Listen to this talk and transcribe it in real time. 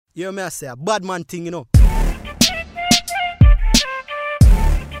You hear me I say a bad man thing, you know.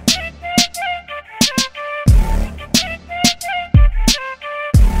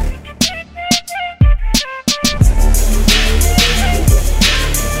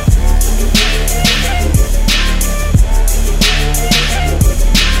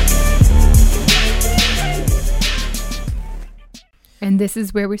 And this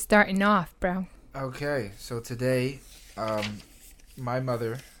is where we're starting off, bro. Okay, so today, my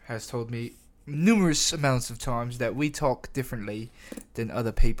mother has told me numerous amounts of times that we talk differently than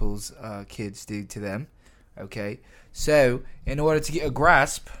other people's kids do to them. Okay, so in order to get a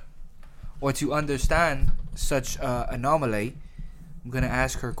grasp or to understand such anomaly, I'm gonna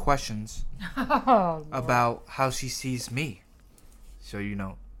ask her questions about how she sees me. So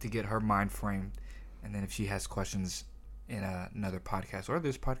to get her mind framed, and then if she has questions in another podcast or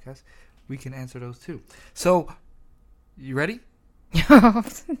this podcast, we can answer those too. So, you ready?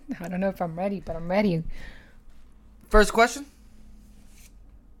 I don't know if I'm ready, but I'm ready. First question.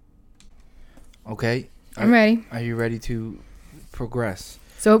 Okay. I'm ready. Are you ready to progress?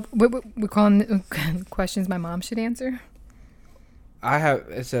 So we're calling questions my mom should answer?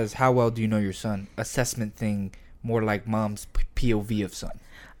 It says, how well do you know your son? Assessment thing, more like mom's POV of son.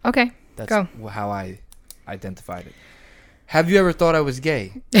 Okay, That's go. how I identified it. Have you ever thought I was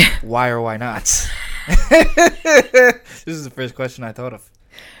gay? Why or why not? This is the first question I thought of.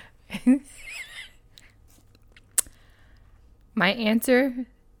 My answer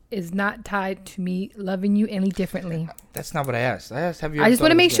is not tied to me loving you any differently. That's not what I asked. I asked, have you ever I just thought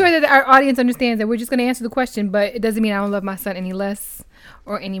want to I was make gay? sure that our audience understands that we're just going to answer the question, but it doesn't mean I don't love my son any less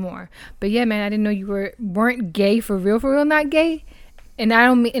or any more. But yeah, man, I didn't know you weren't gay for real, not gay. And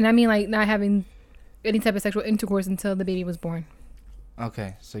I mean like not having any type of sexual intercourse until the baby was born.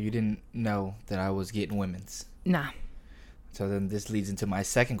 Okay, so you didn't know that I was getting women's. Nah. So then this leads into my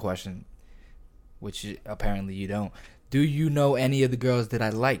second question, which apparently you don't. Do you know any of the girls that I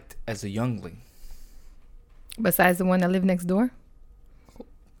liked as a youngling? Besides the one that lived next door?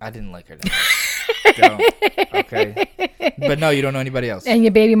 I didn't like her that much. Okay. But no, you don't know anybody else. And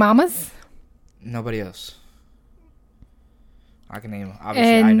your baby mamas? Nobody else. I can name them.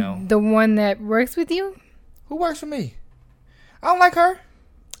 Obviously, and I know. The one that works with you? Who works for me? I don't like her.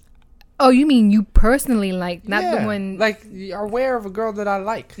 Oh, you mean you personally like, not Yeah, the one. like, you're aware of a girl that I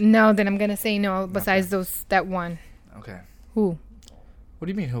like. No, then I'm going to say no, besides that one. Okay. Who? What do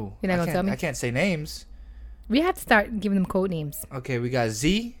you mean who? You're not going to tell me? I can't say names. We have to start giving them code names. Okay, we got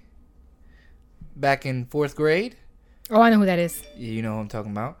Z. Back in 4th grade. Oh, I know who that is. You know who I'm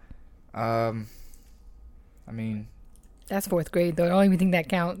talking about. I mean, That's 4th grade, though. I don't even think that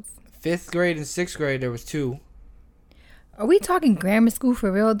counts. 5th grade and 6th grade, there was 2. Are we talking grammar school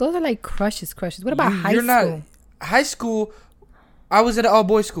for real? Those are like crushes. What about high You're school? not high school. I was at an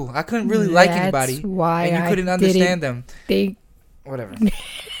all-boys school. I couldn't really like anybody. That's why and you couldn't understand them. Whatever.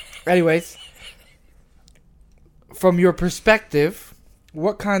 Anyways, from your perspective,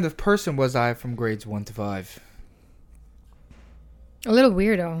 what kind of person was I from grades 1 to 5? A little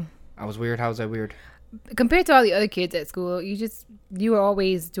weirdo. I was weird. How was I weird? Compared to all the other kids at school, you were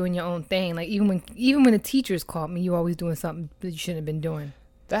always doing your own thing. Like even when the teachers called me, you were always doing something that you shouldn't have been doing.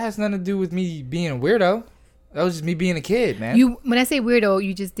 That has nothing to do with me being a weirdo. That was just me being a kid, man. When I say weirdo,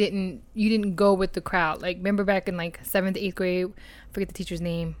 you didn't go with the crowd. Like remember back in like 7th to 8th grade, I forget the teacher's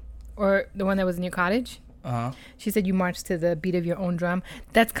name, or the one that was in your cottage. She said you marched to the beat of your own drum.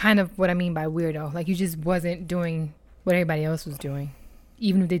 That's kind of what I mean by weirdo. Like you just wasn't doing what everybody else was doing,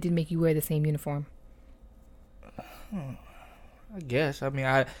 even if they did make you wear the same uniform. I guess. I mean,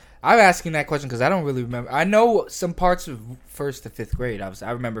 I'm asking that question because I don't really remember. I know some parts of 1st to 5th grade.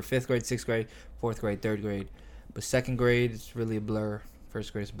 I remember 5th grade, 6th grade, 4th grade, 3rd grade. But 2nd grade is really a blur.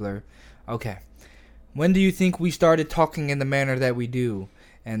 1st grade is a blur. Okay. When do you think we started talking in the manner that we do?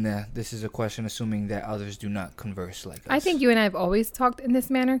 And this is a question assuming that others do not converse like us. I think you and I have always talked in this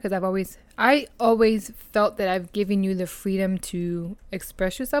manner because I always felt that I've given you the freedom to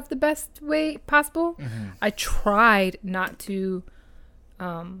express yourself the best way possible. Mm-hmm. I tried not to,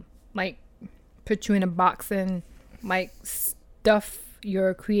 like, put you in a box and like stuff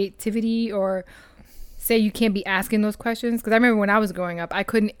your creativity or say you can't be asking those questions. Because I remember when I was growing up, I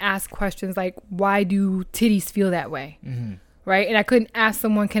couldn't ask questions like, "Why do titties feel that way?" Mm-hmm. Right? And I couldn't ask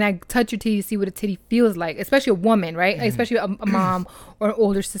someone, can I touch your titty to see what a titty feels like? Especially a woman, right? Mm-hmm. Especially a mom or an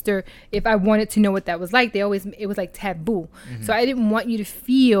older sister. If I wanted to know what that was like, it was like taboo. Mm-hmm. So I didn't want you to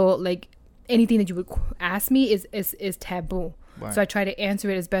feel like anything that you would ask me is taboo. Right. So I try to answer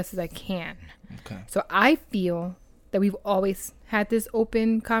it as best as I can. Okay. So I feel that we've always had this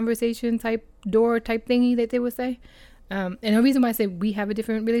open conversation type door type thingy that they would say. And the reason why I say we have a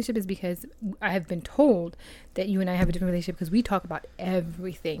different relationship is because I have been told that you and I have a different relationship because we talk about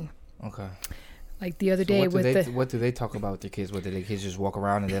everything. Okay. Like the other day what do they talk about with their kids? What do their kids just walk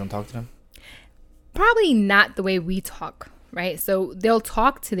around and they don't talk to them? Probably not the way we talk, right? So they'll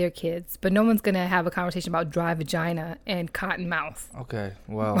talk to their kids, but no one's going to have a conversation about dry vagina and cotton mouth. Okay.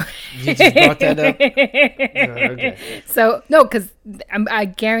 Well, you just brought that up. Okay. So, no, because I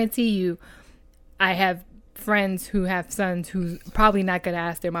guarantee you I have friends who have sons who's probably not going to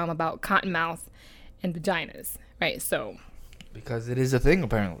ask their mom about cotton mouth and vaginas, right? So... Because it is a thing,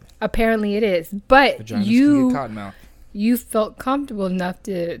 apparently. Apparently it is. But Vaginas can get cotton mouth. You felt comfortable enough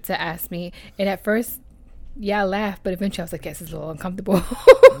to ask me. And at first, yeah, I laughed. But eventually I was like, yes, it's a little uncomfortable.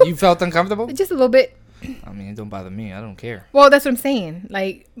 You felt uncomfortable? Just a little bit. I mean, it don't bother me. I don't care. Well, that's what I'm saying.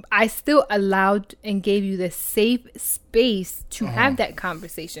 Like, I still allowed and gave you the safe space to have that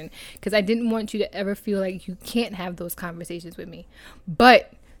conversation. Because I didn't want you to ever feel like you can't have those conversations with me.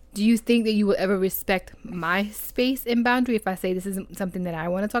 But... do you think that you will ever respect my space and boundary if I say this isn't something that I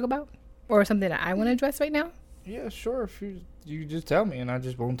want to talk about or something that I want to address right now? Yeah, sure. If you just tell me and I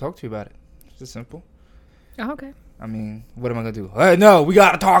just won't talk to you about it. It's just simple. Oh, okay. I mean, what am I going to do? Hey, no, we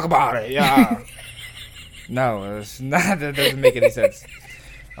got to talk about it. Yeah. No, it's not. That doesn't make any sense.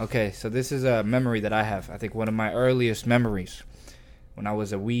 Okay, so this is a memory that I have. I think one of my earliest memories when I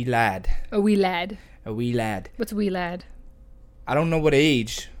was a wee lad. A wee lad. A wee lad. What's a wee lad? I don't know what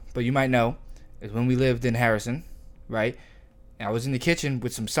age, but you might know. It's when we lived in Harrison, right? And I was in the kitchen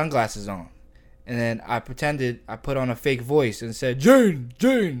with some sunglasses on. And then I put on a fake voice and said, Jane,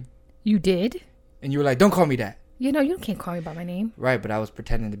 Jane. You did? And you were like, don't call me that. You know, you can't call me by my name. Right, but I was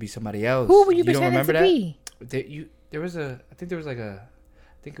pretending to be somebody else. Who were you pretending to be? I think it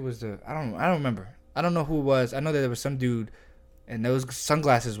was I don't remember. I don't know who it was. I know that there was some dude and those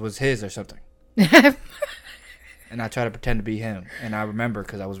sunglasses was his or something. And I tried to pretend to be him. And I remember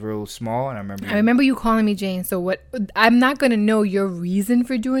because I was real small and I remember you calling me Jane. So what? I'm not going to know your reason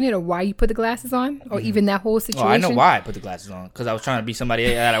for doing it or why you put the glasses on or even that whole situation. Oh, I know why I put the glasses on because I was trying to be somebody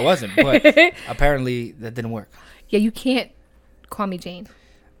that I wasn't. But apparently that didn't work. Yeah, you can't call me Jane.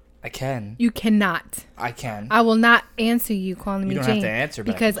 I can. You cannot. I can. I will not answer you calling me Jane. You don't have to answer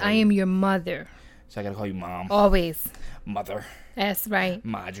back because I am your mother. So I got to call you Mom. Always. Mother. That's right.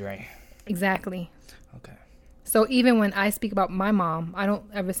 Madre. Exactly. Okay. So even when I speak about my mom, I don't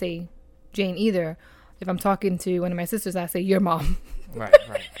ever say Jane either. If I'm talking to one of my sisters, I say your mom. Right.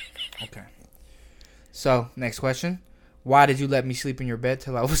 Okay. So, next question. Why did you let me sleep in your bed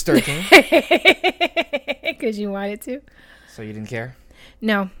till I was 13? Because you wanted to. So you didn't care?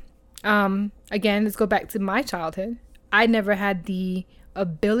 No. Again, let's go back to my childhood. I never had the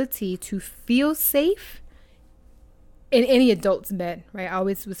ability to feel safe in any adult's bed, right? I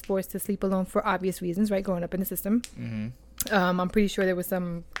always was forced to sleep alone for obvious reasons, right? Growing up in the system. Mm-hmm. I'm pretty sure there was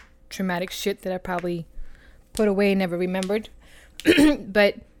some traumatic shit that I probably put away and never remembered.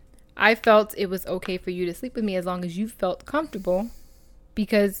 But I felt it was okay for you to sleep with me as long as you felt comfortable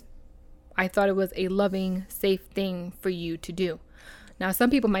because I thought it was a loving, safe thing for you to do. Now, some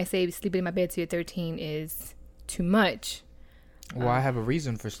people might say sleeping in my bed till you're 13 is too much. Well, I have a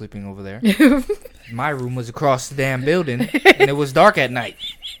reason for sleeping over there. My room was across the damn building, and it was dark at night.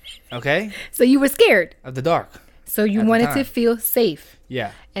 Okay? So you were scared. Of the dark. So you wanted to feel safe.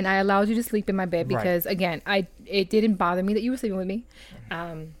 Yeah. And I allowed you to sleep in my bed because, again, it didn't bother me that you were sleeping with me.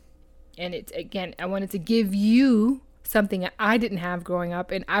 And I wanted to give you something that I didn't have growing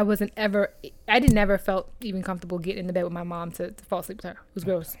up, and I never felt even comfortable getting in the bed with my mom to fall asleep with her. It was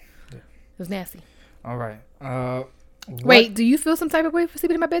gross. Yeah. It was nasty. All right. Wait, do you feel some type of way for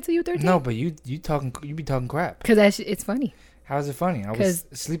sleeping in my bed till you 13? No, but you be talking crap. Because it's funny. How is it funny? I was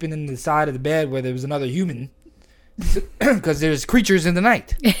sleeping in the side of the bed where there was another human. Because there's creatures in the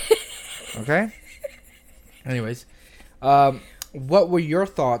night. Okay? Anyways. What were your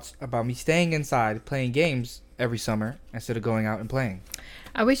thoughts about me staying inside playing games every summer instead of going out and playing?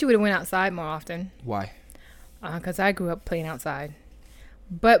 I wish you would have went outside more often. Why? Because I grew up playing outside.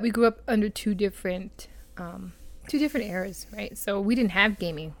 But we grew up under two different eras, right? So we didn't have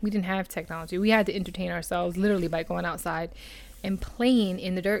gaming. We didn't have technology. We had to entertain ourselves literally by going outside and playing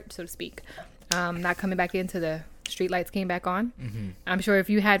in the dirt, so to speak. Not coming back into the street lights came back on. Mm-hmm. I'm sure if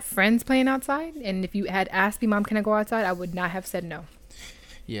you had friends playing outside and if you had asked me, Mom, can I go outside? I would not have said no.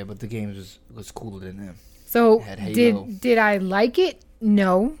 Yeah, but the games was cooler than them. So did I like it?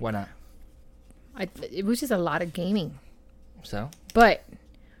 No. Why not? It was just a lot of gaming. So? But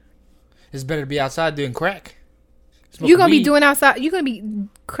it's better to be outside doing crack. You're going to be doing outside. You're going to be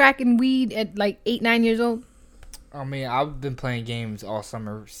cracking weed at like 8-9 years old? I mean, I've been playing games all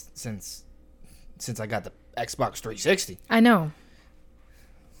summer since I got the Xbox 360. I know.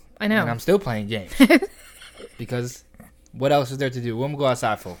 And I'm still playing games. Because what else is there to do? What am I go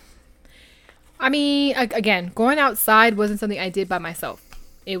outside for? I mean, again, going outside wasn't something I did by myself.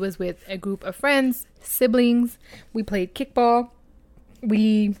 It was with a group of friends, siblings. We played kickball.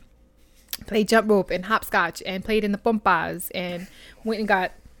 We played jump rope and hopscotch and played in the pompas and went and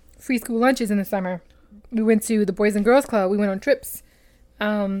got free school lunches in the summer. We went to the Boys and Girls Club. We went on trips.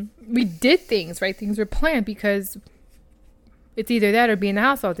 We did things, right? Things were planned because it's either that or be in the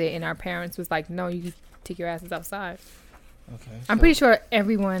house all day. And our parents was like, no, you take your asses outside. Okay. I'm pretty sure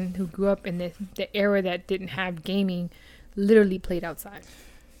everyone who grew up in the era that didn't have gaming literally played outside.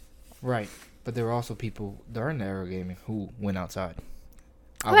 Right. But there were also people during the era of gaming who went outside.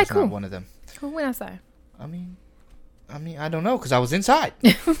 I Like was not who? one of them. Who went outside? I mean, I don't know because I was inside.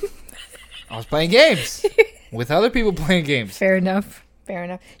 I was playing games with other people playing games. Fair enough.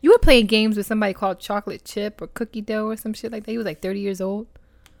 You were playing games with somebody called Chocolate Chip or Cookie Dough or some shit like that. He was like 30 years old.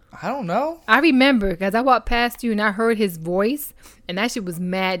 I don't know. I remember because I walked past you and I heard his voice and that shit was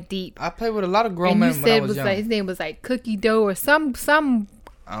mad deep. I played with a lot of grown And men you when I said was young. like his name was like Cookie Dough or some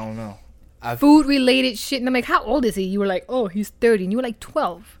I don't know. food related shit. And I'm like, how old is he? You were like, oh, he's 30. And you were like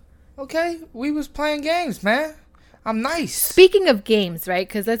 12. Okay, we was playing games, man. I'm nice. Speaking of games, right?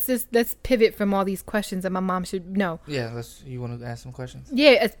 Because let's pivot from all these questions that my mom should know. Yeah, you want to ask some questions?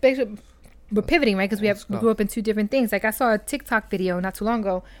 Yeah, especially we're pivoting, right? Because Let's we go. grew up in two different things. Like I saw a TikTok video not too long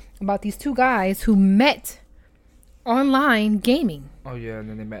ago about these two guys who met online gaming. Oh yeah, and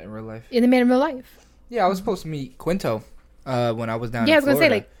then they met in real life. In the man in real life. Yeah, I was supposed to meet Quinto when I was down. Yeah, I in was gonna say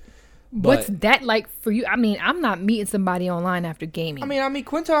Florida. like, what's But- that like for you? I mean, I'm not meeting somebody online after gaming. I meet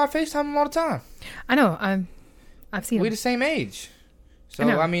Quinto. I FaceTime him all the time. I know. I've seen We him. the same age. So I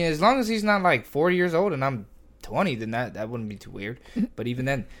know. I mean, as long as he's not like 40 years old and I'm 20, then that wouldn't be too weird. But even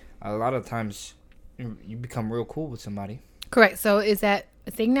then, a lot of times you become real cool with somebody. Correct. So is that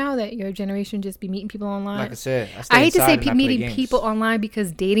a thing now that your generation just be meeting people online? Like I said, stay I hate to inside say and I play meeting games. people online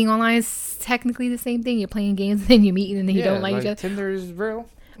because dating online is technically the same thing. You're playing games and then you're meeting and then you Yeah, don't like each other. Tinder is real.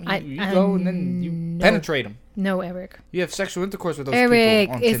 You I go and then you know. penetrate them. No, Eric. You have sexual intercourse with those Eric,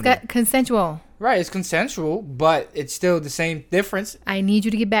 people on it's Tinder. got consensual. Right, it's consensual, but it's still the same difference. I need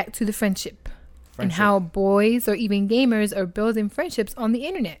you to get back to the friendship and Friendship. how boys or even gamers are building friendships on the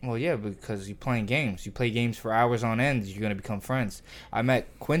internet. Well, yeah, because you're playing games. You play games for hours on end. You're going to become friends. I met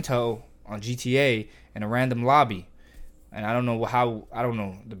Quinto on GTA in a random lobby. And I don't know I don't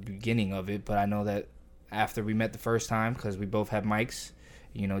know the beginning of it, but I know that after we met the first time, because we both had mics,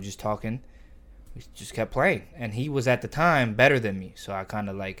 just talking, we just kept playing. And he was at the time better than me. So I kind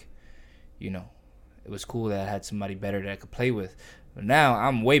of like, it was cool that I had somebody better that I could play with. But now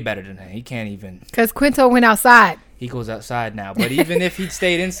I'm way better than him. He can't even. Because Quinto went outside. He goes outside now. But even if he'd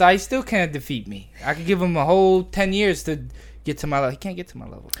stayed inside, he still can't defeat me. I could give him a whole 10 years to get to my level. He can't get to my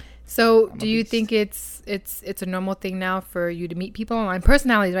level. So I'm do a you beast. think it's a normal thing now for you to meet people online?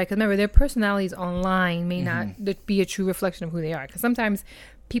 Personalities, right? Because remember, their personalities online may not be a true reflection of who they are. Because sometimes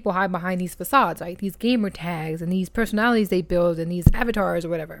people hide behind these facades, right? These gamer tags and these personalities they build and these avatars or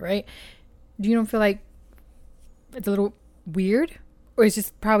whatever, right? Do you don't feel like it's a little weird? Or it's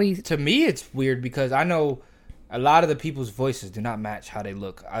just probably... To me, it's weird because I know a lot of the people's voices do not match how they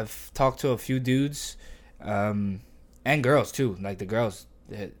look. I've talked to a few dudes and girls, too. Like, the girls,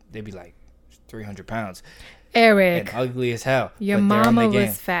 they be like 300 pounds. Eric, And ugly as hell. your but they're on mama their was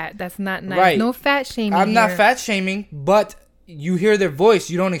game. fat. That's not nice. Right. No fat shaming I'm not here. fat shaming, but you hear their voice.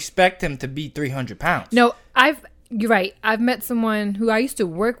 You don't expect them to be 300 pounds. No, you're right. I've met someone who I used to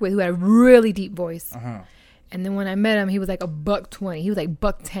work with who had a really deep voice. Uh-huh. And then when I met him, he was like $120. He was like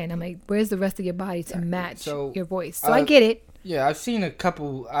 $110. I'm like, where's the rest of your body to match So, your voice? So I get it. Yeah, I've seen a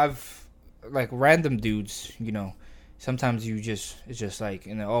couple. Like random dudes. Sometimes it's just like,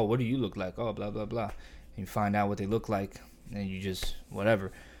 oh, what do you look like? Oh, blah blah blah. And you find out what they look like, and you just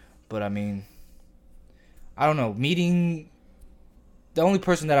whatever. But I mean, I don't know. Meeting the only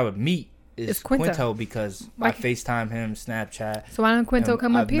person that I would meet is It's Quinto. Quinto because Why I can't- FaceTime him, Snapchat. So why don't Quinto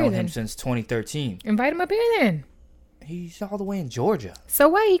come up I've here known then? him since 2013. Invite him up here then. He's all the way in Georgia. So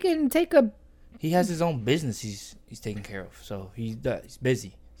what? He can take a... He has his own business he's taking care of. So he's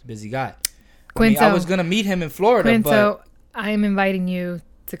busy. He's a busy guy. Quinto. I was going to meet him in Florida, Quinto, I am inviting you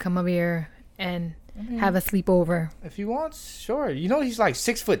to come up here and have a sleepover. but if he wants, sure. He's like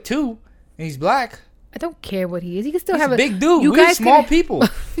 6'2", and he's black. I don't care what he is. He can still He's have a a... big dude. You We guys small can- people.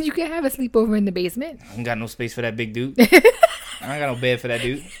 You can have a sleepover in the basement. I ain't got no space for that big dude. I ain't got no bed for that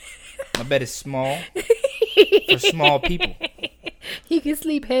dude. My bed is small for small people. He can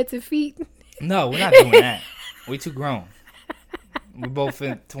sleep head to feet. No, we're not doing that. We too grown. We're both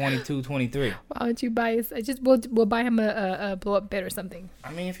in 22, 23. Why don't you buy us? We'll buy him a blow up bed or something.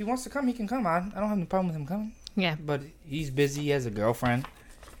 I mean, if he wants to come, he can come. I don't have any problem with him coming. Yeah. But he's busy. He has a girlfriend.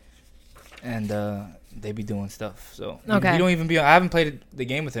 And they be doing stuff. So okay. He don't even be. I haven't played the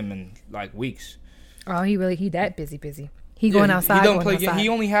game with him in like weeks. Oh, he that busy. He going outside. He don't play. He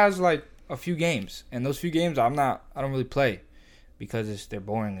only has like a few games, and those few games I don't really play because they're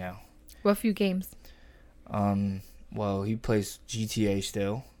boring now. What few games? Well, he plays GTA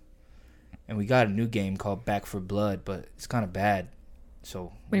still, and we got a new game called Back 4 Blood, but it's kind of bad. So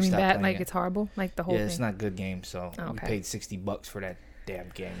what do you mean bad? Like it's horrible? Like the whole thing? Yeah, it's not a good game. So we paid $60 for that damn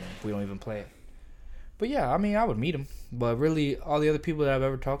game, and we don't even play it. But yeah, I mean, I would meet him. But really, all the other people that I've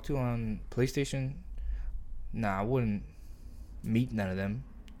ever talked to on PlayStation, nah, I wouldn't meet none of them.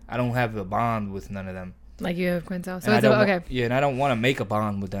 I don't have a bond with none of them. Like you have Quinto. So it's okay. Yeah, and I don't want to make a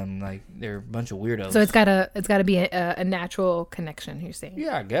bond with them. Like they're a bunch of weirdos. So it's gotta be a natural connection. You're saying?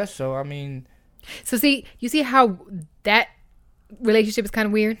 Yeah, I guess so. I mean, so you see how that relationship is kind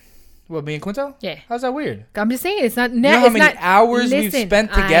of weird. What, me and Quinto? Yeah. How's that weird? I'm just saying it's not. You know how many hours we've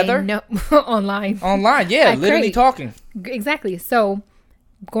spent together? No, online. Online, yeah, literally talking. Exactly. So.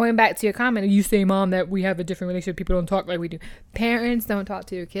 Going back to your comment, you say, Mom, that we have a different relationship. People don't talk like we do. Parents don't talk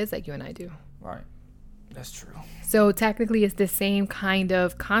to your kids like you and I do. Right. That's true. So technically, it's the same kind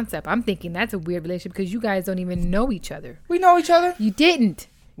of concept. I'm thinking that's a weird relationship because you guys don't even know each other. We know each other. You didn't.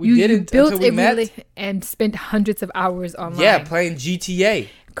 We didn't built until we met. And spent hundreds of hours online. Yeah, playing GTA.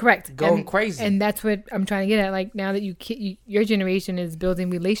 Correct. Going crazy. And that's what I'm trying to get at. Like now that your generation is building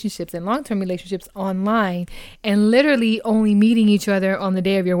relationships and long-term relationships online and literally only meeting each other on the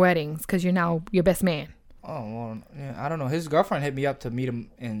day of your weddings because you're now your best man. Oh, well, yeah, I don't know. His girlfriend hit me up to meet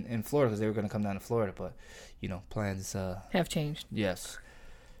him in Florida because they were going to come down to Florida. But, plans have changed. Yes.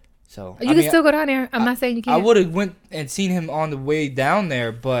 So you can still go down there. I'm not saying you can't. I would have went and seen him on the way down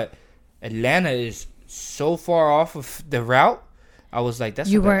there, but Atlanta is so far off of the route. I was like, that's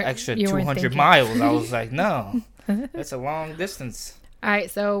an extra 200 miles. I was like, no, that's a long distance. All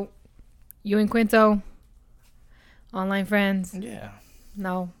right, so you and Quinto, online friends? Yeah.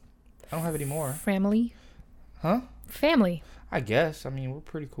 No. I don't have any more. Family? Huh? Family. I guess. I mean, we're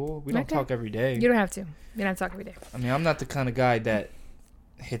pretty cool. We don't talk every day. You don't have to. You don't have to talk every day. I mean, I'm not the kind of guy that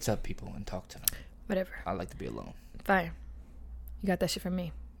hits up people and talk to them. Whatever. I like to be alone. Fine. You got that shit from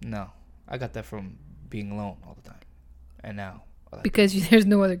me. No. I got that from being alone all the time. And now. Because there's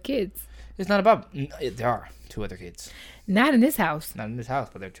no other kids. It's not about. There are 2 other kids. Not in this house. Not in this house,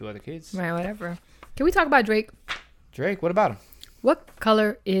 but there are 2 other kids. Right, whatever. Can we talk about Drake? Drake, what about him? What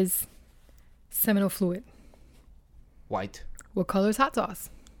color is seminal fluid? White. What color is hot sauce?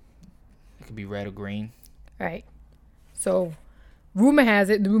 It could be red or green. All right. So, rumor has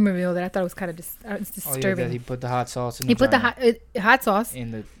it, the rumor mill that I thought was kind of disturbing. Oh, yeah, that he put the hot sauce in the He put the hot sauce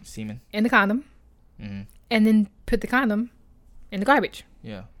in the semen. In the condom. Mm-hmm. And then put the condom in the garbage.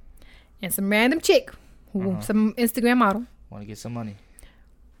 Yeah. And some random chick, some Instagram model, want to get some money,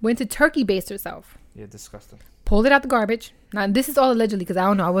 went to turkey baste herself. Yeah, disgusting. Pulled it out the garbage. Now, this is all allegedly because I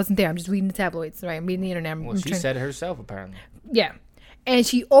don't know. I wasn't there. I'm just reading the tabloids, right? I'm reading the internet. Well, she said it herself, apparently. Yeah. And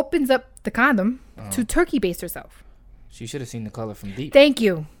she opens up the condom to turkey baste herself. She should have seen the color from deep. Thank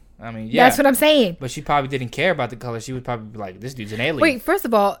you. I mean, yeah. That's what I'm saying. But she probably didn't care about the color. She would probably be like, this dude's an alien. Wait, first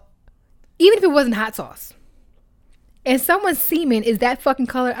of all, even if it wasn't hot sauce, and someone's semen is that fucking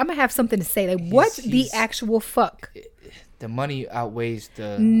color, I'm going to have something to say. Like, what the actual fuck? The money outweighs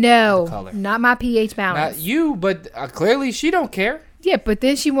the color. Not my pH balance. Not you, but clearly she don't care. Yeah, but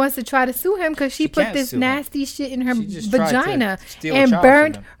then she wants to try to sue him because she put this nasty shit in her vagina and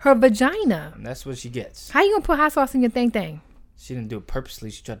burned her vagina. And that's what she gets. How you going to put hot sauce in your thing? She didn't do it purposely.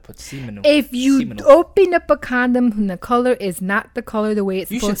 She tried to put semen in. If you open up a condom and the color is not the color the way it's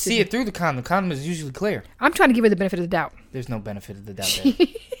supposed to be. You should see it through the condom. The condom is usually clear. I'm trying to give her the benefit of the doubt. There's no benefit of the doubt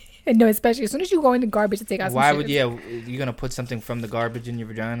there. No, especially as soon as you go in the garbage to take out some Why would, you're going to put something from the garbage in your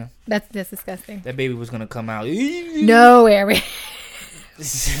vagina? That's disgusting. That baby was going to come out. No, Eric.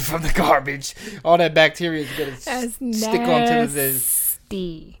 From the garbage. All that bacteria is going to stick onto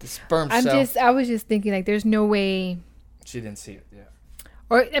the sperm cell. I was just thinking, like, there's no way. She didn't see it, yeah.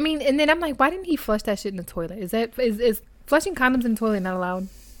 Or, I mean, and then I'm like, why didn't he flush that shit in the toilet? Is flushing condoms in the toilet not allowed?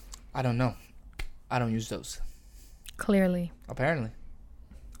 I don't know. I don't use those. Clearly. Apparently.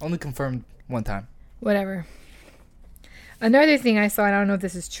 Only confirmed one time. Whatever. Another thing I saw, and I don't know if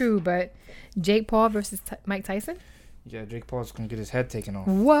this is true, but Jake Paul versus Mike Tyson? Yeah, Jake Paul's going to get his head taken off.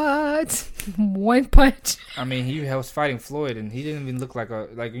 What? One punch? I mean, he was fighting Floyd, and he didn't even look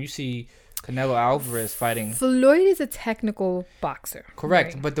like you see Canelo Alvarez fighting. Floyd is a technical boxer.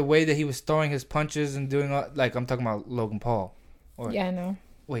 Correct, right? But the way that he was throwing his punches and doing, I'm talking about Logan Paul. Or yeah, I know.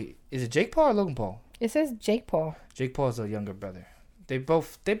 wait, is it Jake Paul or Logan Paul? It says Jake Paul. Jake Paul's a younger brother. They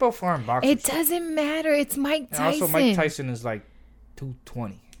both aren't boxers. It doesn't matter. It's Mike Tyson. And also, Mike Tyson is like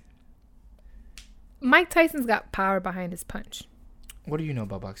 220. Mike Tyson's got power behind his punch. What do you know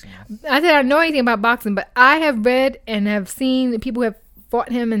about boxing? I said I don't know anything about boxing, but I have read and have seen people who have fought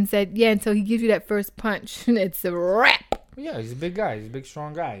him and said, yeah, until he gives you that first punch, it's a wrap. Yeah, he's a big guy. He's a big,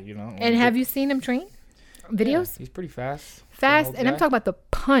 strong guy, you know. And have you seen him train? Videos? Yeah, he's pretty fast. And I'm talking about the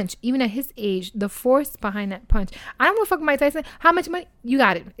punch. Even at his age, the force behind that punch. I don't want to fuck with Mike Tyson. How much money? You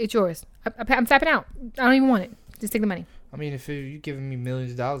got it. It's yours. I'm tapping out. I don't even want it. Just take the money. I mean, if you're giving me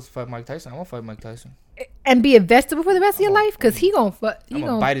millions of dollars to fight Mike Tyson, I won't fight Mike Tyson. And be a vegetable for the rest of your life? Because he gonna fuck. I'm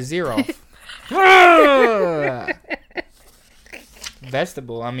gonna bite his ear off.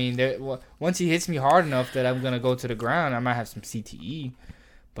 Vegetable. I mean, once he hits me hard enough that I'm gonna go to the ground, I might have some CTE,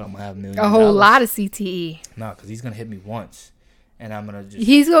 but I'm gonna have millions. A whole lot of CTE. No, because he's gonna hit me once, and I'm gonna just.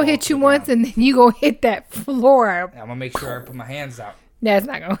 He's gonna hit you once, and then you gonna hit that floor. I'm gonna make sure I put my hands out. That's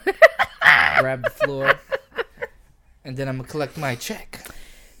not gonna. Grab the floor, and then I'm gonna collect my check.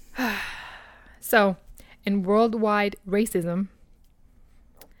 So, in worldwide racism,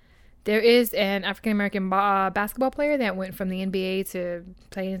 there is an African-American basketball player that went from the NBA to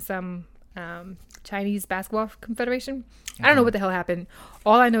play in some Chinese basketball confederation. I don't know what the hell happened.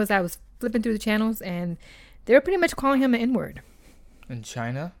 All I know is I was flipping through the channels, and they were pretty much calling him an N-word. In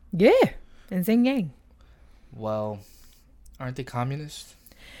China? Yeah, in Xinjiang. Well, aren't they communist?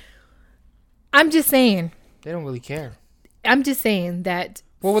 I'm just saying. They don't really care. I'm just saying that.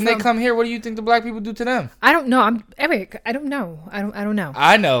 Well, when they come here, what do you think the black people do to them? I don't know. Eric. I don't know. I don't know.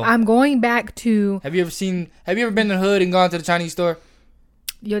 I know. I'm going back to. Have you ever been in the hood and gone to the Chinese store?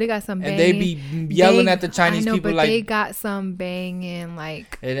 Yo, they got some banging. And they be yelling at the Chinese people like. They got some banging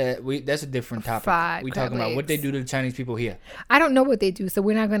like. That's a different topic. We talking about what they do to the Chinese people here. I don't know what they do, so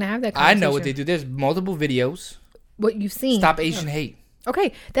we're not going to have that conversation. I know what they do. There's multiple videos. What you've seen. Stop Asian hate.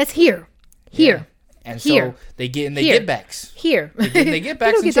 Okay, that's here. Here. Yeah. And so they get in their get backs. Here. They get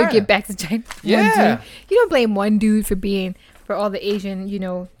backs in China. You don't get their get backs in China. Yeah. You don't blame one dude for all the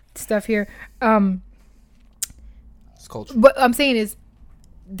Asian, stuff here. It's culture. What I'm saying is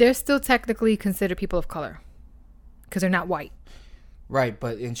they're still technically considered people of color because they're not white. Right,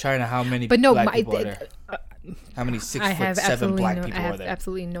 but in China, how many black people are there? How many 6'7" black people are there? I have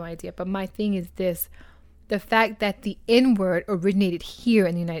absolutely no idea. But my thing is this. The fact that the N-word originated here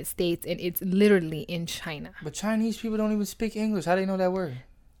in the United States and it's literally in China. But Chinese people don't even speak English. How do they know that word?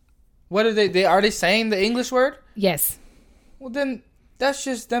 What are they are they saying the English word? Yes. Well, then that's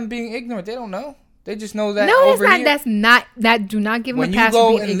just them being ignorant. They don't know. They just know that over here. That's not. That do not give them a pass for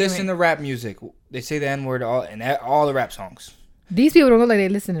being ignorant. When you go and listen to rap music, they say the N-word in all the rap songs. These people don't look like they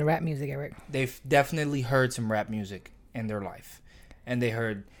listen to rap music, Eric. They've definitely heard some rap music in their life. And they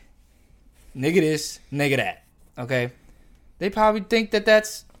heard nigga this, nigga that. Okay? They probably think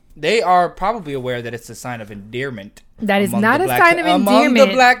they are probably aware that it's a sign of endearment. That is not a sign of endearment. Among the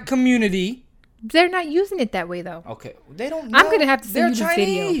black community. They're not using it that way, though. Okay. They don't know. I'm going to have to send you this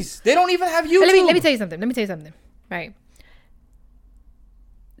video. They don't even have YouTube. Let me tell you something. Right.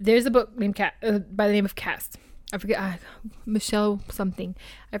 There's a book named by the name of Caste. I forget Michelle something.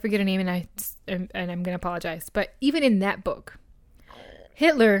 I forget her name, and I'm going to apologize. But even in that book,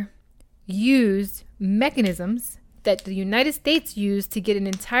 Hitler used mechanisms that the United States used to get an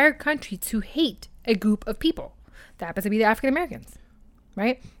entire country to hate a group of people. That happens to be the African Americans,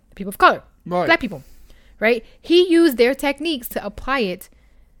 right? The people of color, right. Black people, right? He used their techniques to apply it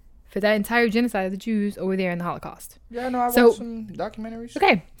for that entire genocide of the Jews over there in the Holocaust. Yeah, no, I watched some documentaries.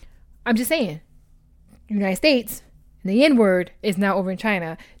 Okay, I'm just saying. United States, and the N-word is now over in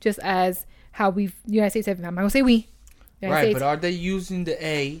China, just as how the United States have, I'm not going to say we. Right, but are they using the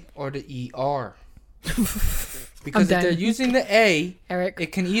A or the ER? Because if they're using the A, Eric,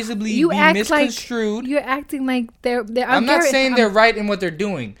 it can easily be misconstrued. You're acting like they're I'm not saying they're right in what they're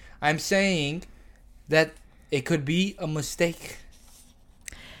doing. I'm saying that it could be a mistake.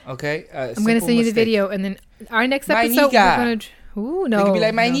 Okay? I'm going to send you the video, and then our next episode, we're going to... Ooh, no. They could be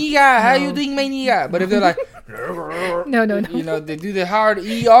like, my nigga, how you doing, my nigga? But if they're like... No. They do the hard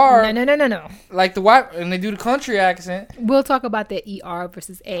ER. No. Like the white... And they do the country accent. We'll talk about the ER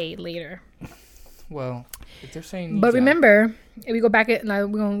versus A later. Well, if they're saying... But remember, if we go back... We're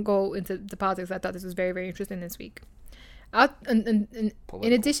going to go into the politics. I thought this was very, very interesting this week. In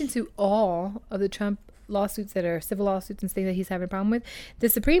addition to all of the Trump lawsuits that are civil lawsuits and things that he's having a problem with, the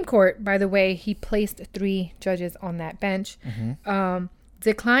Supreme Court, by the way, he placed 3 judges on that bench,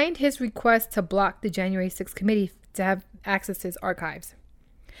 declined his request to block the January 6th committee to have access to his archives.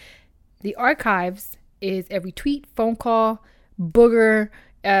 The archives is every tweet, phone call, booger,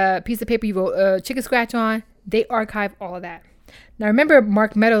 piece of paper you wrote chicken scratch on. They archive all of that. Now, remember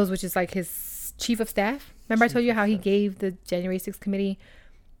Mark Meadows, which is like his chief of staff? Remember I told you how he gave the January 6th committee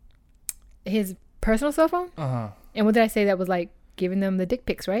his personal cell phone? Uh-huh. And what did I say? That was like giving them the dick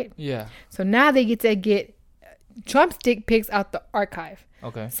pics, right? Yeah. So now they get to get Trump's dick pics out the archive.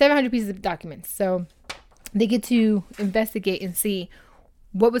 Okay. 700 pieces of documents. So they get to investigate and see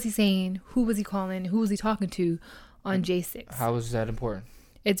what was he saying, who was he calling, who was he talking to on J6. How is that important?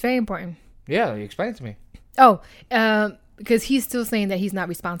 It's very important. Yeah, you explain it to me. Oh, because he's still saying that he's not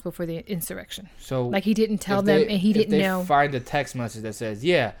responsible for the insurrection. So, like, he didn't tell them, and he didn't know. If they find a text message that says,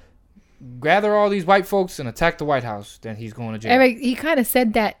 yeah, gather all these white folks and attack the White House, then he's going to jail. Eric, he kind of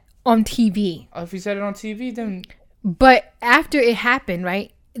said that on TV. If he said it on TV, then... But after it happened,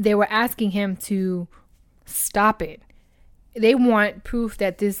 right, they were asking him to stop it. They want proof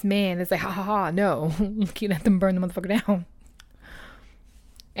that this man is like, ha ha ha, no. You let them burn the motherfucker down.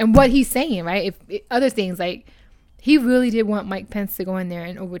 And what he's saying, right, if other things, like, he really did want Mike Pence to go in there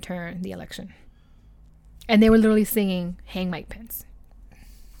and overturn the election. And they were literally singing, hang Mike Pence.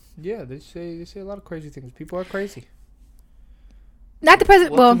 Yeah, they say a lot of crazy things. People are crazy. Not the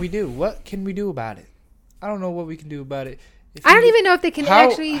president. What can we do? What can we do about it? I don't know what we can do about it. I don't even know if they can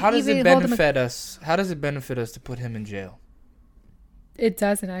actually. How does it benefit us? How does it benefit us to put him in jail? It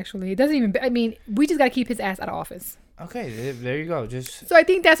doesn't actually. It doesn't even. I mean, we just got to keep his ass out of office. Okay, there you go. So I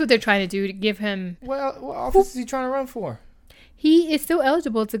think that's what they're trying to do, to give him. What office is he trying to run for? He is still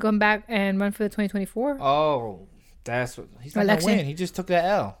eligible to come back and run for the 2024. Oh, that's what he's not gonna win. He just took that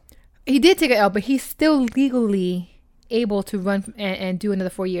L. He did take an L, but he's still legally able to run and do another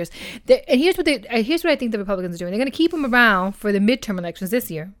 4 years. And here's what I think the Republicans are doing. They're going to keep him around for the midterm elections this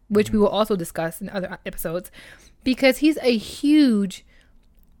year, which we will also discuss in other episodes, because he's a huge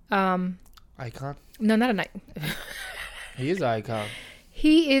icon. No, not a He is an icon.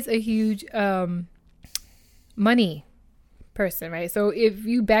 He is a huge money person, right? So if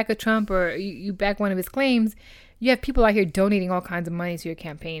you back a Trump or you back one of his claims, you have people out here donating all kinds of money to your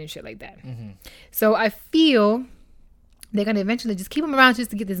campaign and shit like that. Mm-hmm. So I feel they're going to eventually just keep him around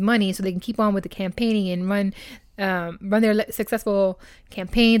just to get this money so they can keep on with the campaigning and run their successful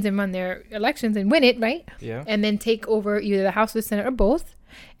campaigns and run their elections and win it, right? Yeah. And then take over either the House or the Senate or both,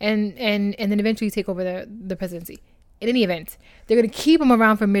 and then eventually take over the presidency. In any event, they're going to keep him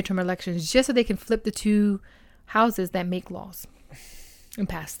around for midterm elections just so they can flip the two houses that make laws and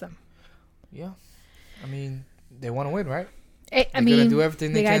pass them. Yeah. I mean, they want to win, right? They're going to do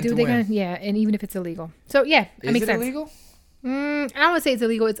everything they can to win. Yeah, and even if it's illegal. So, yeah, it makes sense. Is it illegal? I don't want to say it's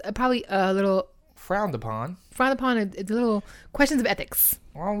illegal. It's probably a little... Frowned upon. It's a little questions of ethics.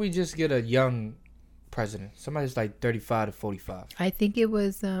 Why don't we just get a young president? Somebody's like 35 to 45. I think it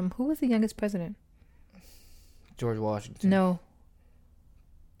was... who was the youngest president? George Washington. No.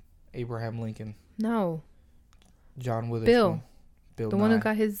 Abraham Lincoln. No. John Witherspoon. Bill. The one who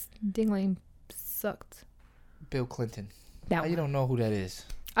got his dingling sucked. Bill Clinton. That one. You don't know who that is.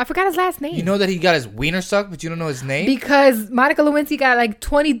 I forgot his last name. You know that he got his wiener sucked, but you don't know his name? Because Monica Lewinsky got like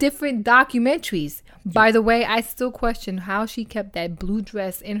 20 different documentaries. By the way, I still question how she kept that blue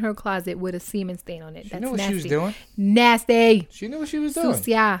dress in her closet with a semen stain on it. She knew what she was doing. Nasty. She knew what she was doing.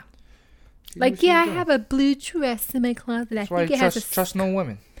 Sucia. Like, yeah, I have a blue dress in my closet. That's why you trust no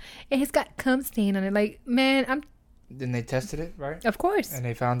women. And it's got cum stain on it. Like, man, Then they tested it, right? Of course. And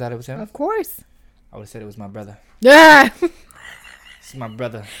they found out it was him? Of course. I would have said it was my brother. Yeah. It's my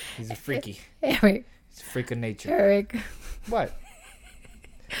brother. He's a freaky. Eric. He's a freak of nature. Eric. What?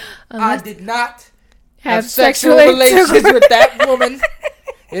 I did not have sexual relations with that woman.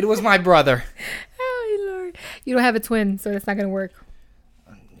 It was my brother. Oh, Lord. You don't have a twin, so that's not going to work.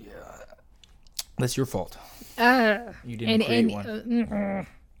 That's your fault. You didn't create one.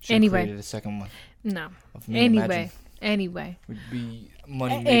 Anyway. Created a second one. No. Anyway. Would be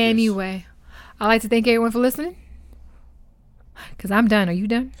money makers. Anyway. I'd like to thank everyone for listening. Because I'm done. Are you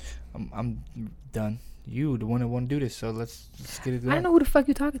done? I'm done. You, the one that want to do this, so let's get it done. I don't know who the fuck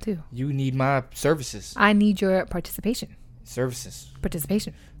you're talking to. You need my services. I need your participation.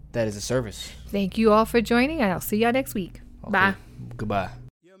 Participation. That is a service. Thank you all for joining, and I'll see y'all next week. Okay. Bye. Goodbye.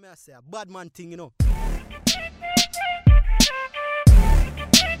 You may say a bad man thing, you know.